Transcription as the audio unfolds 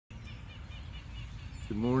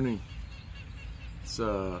Good morning. It's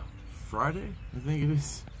Friday, I think it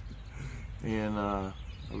is. And I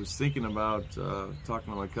was thinking about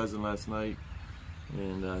talking to my cousin last night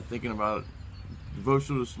and thinking about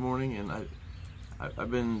devotional this morning. And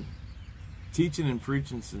I've been teaching and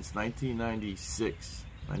preaching since 1996,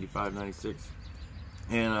 95, 96.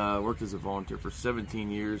 And I worked as a volunteer for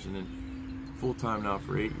 17 years and then full-time now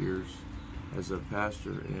for 8 years as a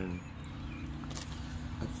pastor. And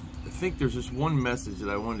I think there's just one message that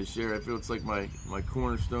I wanted to share. I feel it's like my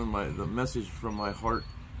cornerstone, the message from my heart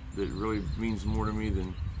that really means more to me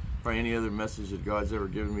than probably any other message that God's ever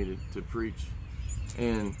given me to preach.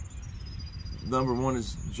 And number one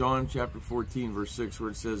is John chapter 14 verse 6,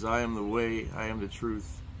 where it says, I am the way, I am the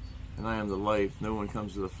truth, and I am the life. No one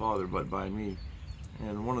comes to the Father but by me.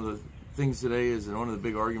 And one of the things today is, and one of the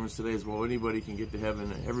big arguments today is, well, anybody can get to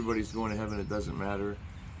heaven. Everybody's going to heaven. It doesn't matter.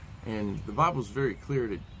 And the Bible's very clear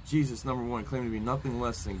that Jesus, number one, claimed to be nothing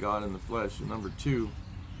less than God in the flesh. And number two,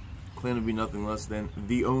 claimed to be nothing less than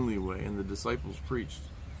the only way. And the disciples preached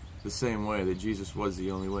the same way, that Jesus was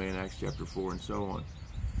the only way in Acts chapter 4 and so on.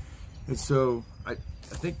 And so I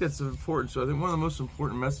think that's important. So I think one of the most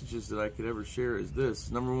important messages that I could ever share is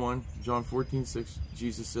this. Number one, John 14:6,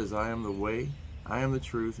 Jesus says, I am the way, I am the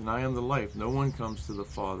truth, and I am the life. No one comes to the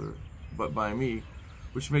Father but by me,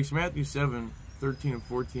 which makes Matthew 7:13 and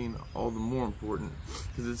 14 all the more important,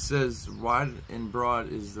 because it says wide and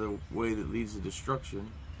broad is the way that leads to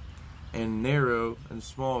destruction, and narrow and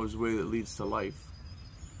small is the way that leads to life.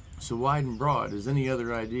 So wide and broad is any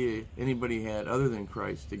other idea anybody had other than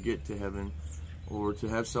Christ to get to heaven or to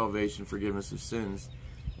have salvation, forgiveness of sins.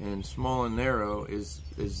 And small and narrow is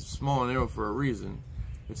small and narrow for a reason.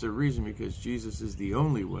 It's a reason because Jesus is the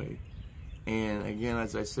only way. And again,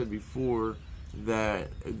 as I said before, that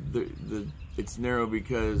it's narrow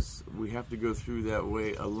because we have to go through that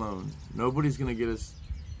way alone. Nobody's going to get us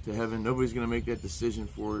to heaven. Nobody's going to make that decision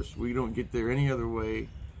for us. We don't get there any other way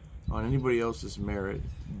on anybody else's merit,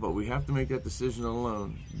 but we have to make that decision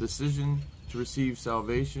alone. Decision to receive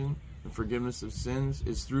salvation and forgiveness of sins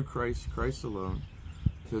is through Christ alone.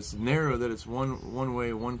 So it's narrow that it's one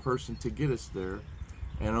way, one person to get us there,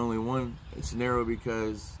 and only one. It's narrow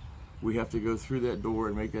because we have to go through that door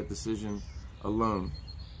and make that decision alone.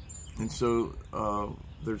 And so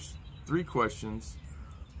there's three questions.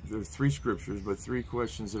 There are three scriptures, but three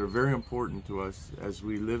questions that are very important to us as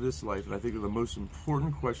we live this life. And I think they're the most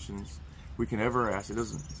important questions we can ever ask.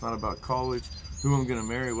 It's not about college, who I'm going to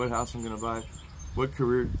marry, what house I'm going to buy, what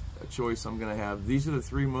career choice I'm going to have. These are the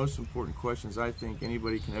three most important questions I think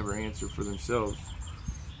anybody can ever answer for themselves.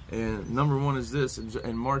 And number one is this.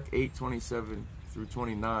 In Mark 8:27 through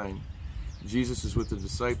 29, Jesus is with the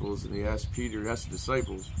disciples, and he asked the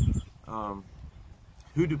disciples,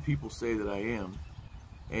 who do people say that I am?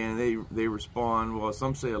 And they respond, well,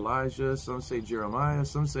 some say Elijah, some say Jeremiah,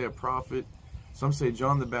 some say a prophet, some say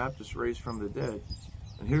John the Baptist raised from the dead.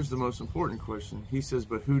 And here's the most important question. He says,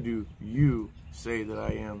 but who do you say that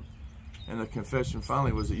I am? And the confession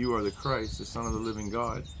finally was that you are the Christ, the Son of the living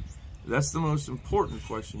God. That's the most important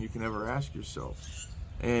question you can ever ask yourself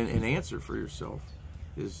and answer for yourself.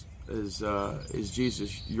 Is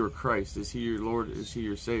Jesus your Christ? Is he your Lord? Is he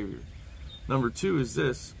your Savior? Number two is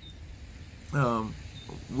this.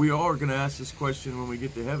 We all are going to ask this question when we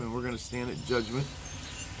get to heaven. We're going to stand at judgment.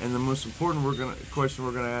 And the most important question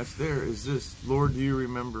we're going to ask there is this. Lord, do you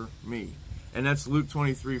remember me? And that's Luke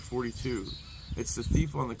 23:42. It's the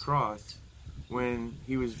thief on the cross when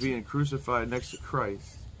he was being crucified next to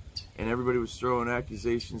Christ. And everybody was throwing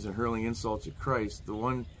accusations and hurling insults at Christ. The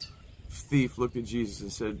one thief looked at Jesus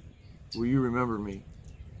and said, will you remember me?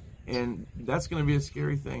 And that's going to be a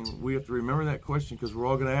scary thing. We have to remember that question because we're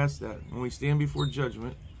all going to ask that. When we stand before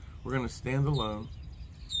judgment, we're going to stand alone.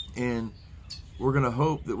 And we're going to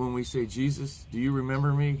hope that when we say, Jesus, do you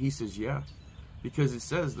remember me? He says, yeah. Because it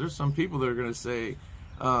says there's some people that are going to say,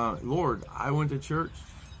 Lord, I went to church.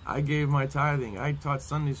 I gave my tithing. I taught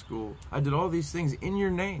Sunday school. I did all these things in your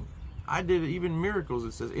name. I did even miracles,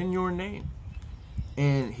 it says, in your name.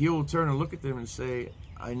 And he will turn and look at them and say,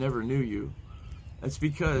 I never knew you. That's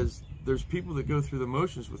because there's people that go through the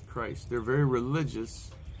motions with Christ. They're very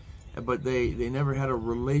religious, but they never had a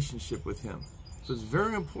relationship with him. So it's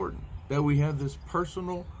very important that we have this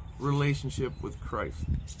personal relationship with Christ.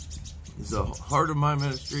 The heart of my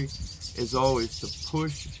ministry is always to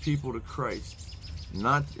push people to Christ.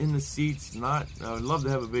 Not in the seats, I would love to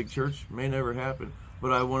have a big church, may never happen,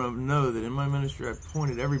 but I want to know that in my ministry I've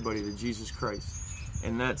pointed everybody to Jesus Christ.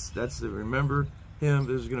 And that's to remember him.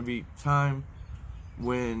 There's going to be time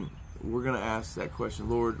when we're going to ask that question,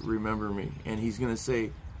 Lord, remember me. And he's going to say,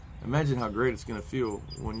 Imagine how great it's going to feel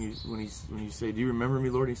when you say, "Do you remember me,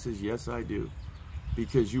 Lord?" And he says, "Yes, I do,"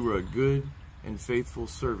 because you were a good and faithful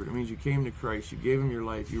servant. It means you came to Christ, you gave him your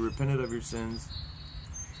life, you repented of your sins,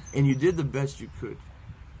 and you did the best you could.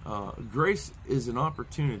 Grace is an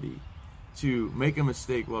opportunity to make a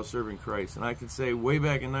mistake while serving Christ. And I can say way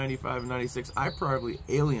back in 95 and 96, I probably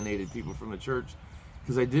alienated people from the church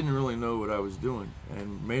because I didn't really know what I was doing,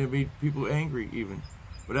 and made people angry even.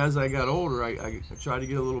 But as I got older, I tried to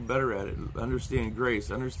get a little better at it. Understand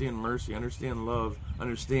grace, understand mercy, understand love,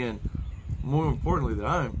 understand, more importantly, that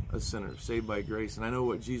I'm a sinner saved by grace, and I know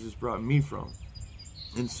what Jesus brought me from.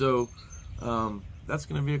 And so that's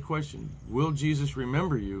going to be a question. Will Jesus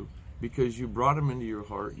remember you because you brought him into your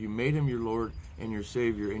heart, you made him your Lord and your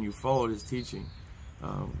Savior, and you followed his teaching?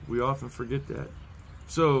 We often forget that.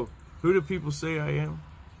 So who do people say I am?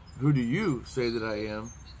 Who do you say that I am?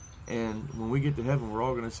 And when we get to heaven, we're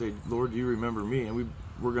all going to say, "Lord, do you remember me?" And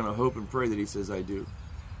we're going to hope and pray that he says, "I do."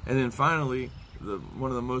 And then finally,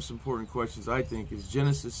 one of the most important questions, I think, is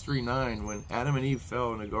Genesis 3:9. When Adam and Eve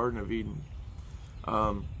fell in the Garden of Eden,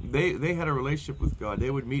 they had a relationship with God.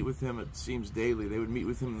 They would meet with him, it seems, daily. They would meet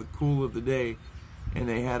with him in the cool of the day, and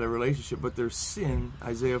they had a relationship. But their sin,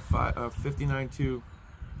 Isaiah 59:2,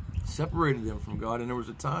 separated them from God. And there was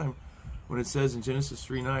a time when it says in Genesis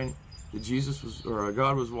 3:9 that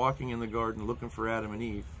God was walking in the garden looking for Adam and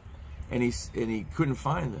Eve, and he couldn't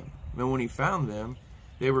find them. And when he found them,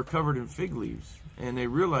 they were covered in fig leaves, and they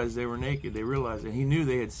realized they were naked. They realized, and he knew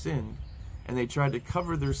they had sinned, and they tried to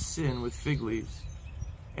cover their sin with fig leaves.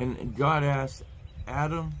 And God asked,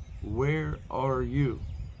 "Adam, where are you?"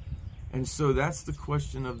 And so that's the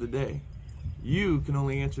question of the day. You can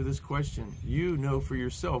only answer this question. You know for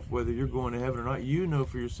yourself whether you're going to heaven or not. You know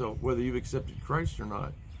for yourself whether you've accepted Christ or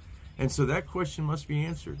not. And so that question must be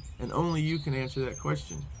answered, and only you can answer that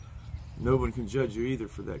question. No one can judge you either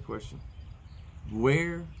for that question.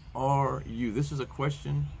 Where are you? This is a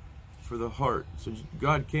question for the heart. So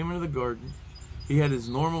God came into the garden. He had his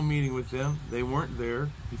normal meeting with them. They weren't there.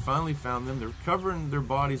 He finally found them. They're covering their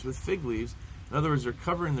bodies with fig leaves. In other words, they're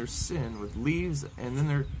covering their sin with leaves, and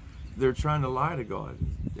then they're trying to lie to God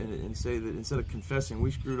and say that instead of confessing, "We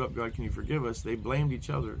screwed up, God, can you forgive us?" they blamed each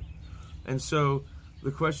other. And so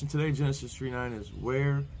the question today, Genesis 3:9, is,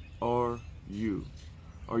 where are you?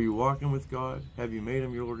 Are you walking with God? Have you made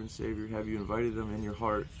him your Lord and Savior? Have you invited him in your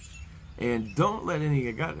heart? And don't let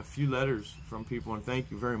I got a few letters from people, and thank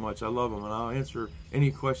you very much. I love them, and I'll answer any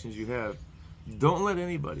questions you have. Don't let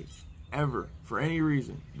anybody ever, for any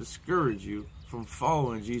reason, discourage you from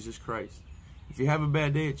following Jesus Christ. If you have a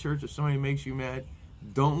bad day at church, if somebody makes you mad,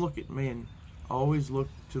 don't look at man. Always look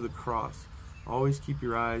to the cross. Always keep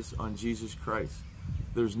your eyes on Jesus Christ.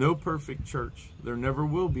 There's no perfect church. There never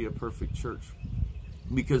will be a perfect church,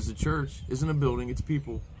 because the church isn't a building, it's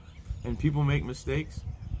people. And people make mistakes.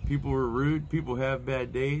 People are rude. People have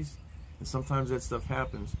bad days. And sometimes that stuff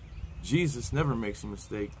happens. Jesus never makes a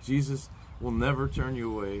mistake. Jesus will never turn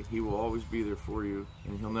you away. He will always be there for you,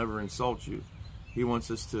 and he'll never insult you. He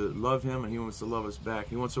wants us to love him, and he wants to love us back.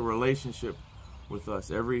 He wants a relationship with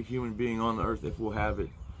us, every human being on the earth, if we'll have it.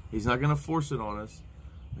 He's not going to force it on us,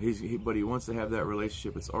 but he wants to have that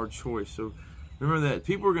relationship. It's our choice. So remember that.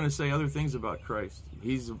 People are going to say other things about Christ.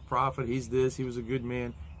 He's a prophet. He's this. He was a good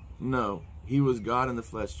man. No, he was God in the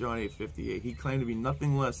flesh, John 8:58. He claimed to be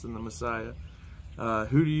nothing less than the Messiah.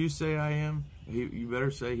 Who do you say I am? You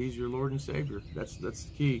better say he's your Lord and Savior. That's the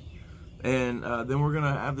key. And then we're going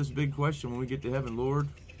to have this big question when we get to heaven. Lord,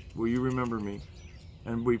 will you remember me?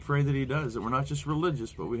 And we pray that he does, that we're not just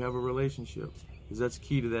religious, but we have a relationship, because that's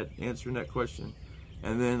key to that, answering that question.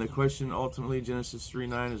 And then the question ultimately, Genesis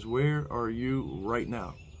 3:9, is, where are you right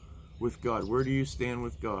now with God? Where do you stand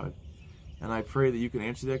with God? And I pray that you can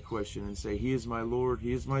answer that question and say, he is my Lord,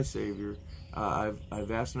 he is my Savior.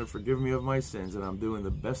 I've asked him to forgive me of my sins, and I'm doing the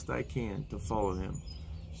best I can to follow him.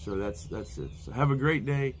 So that's it. So have a great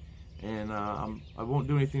day. And I won't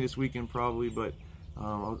do anything this weekend probably, but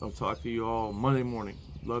I'll talk to you all Monday morning.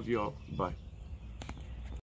 Love you all. Bye.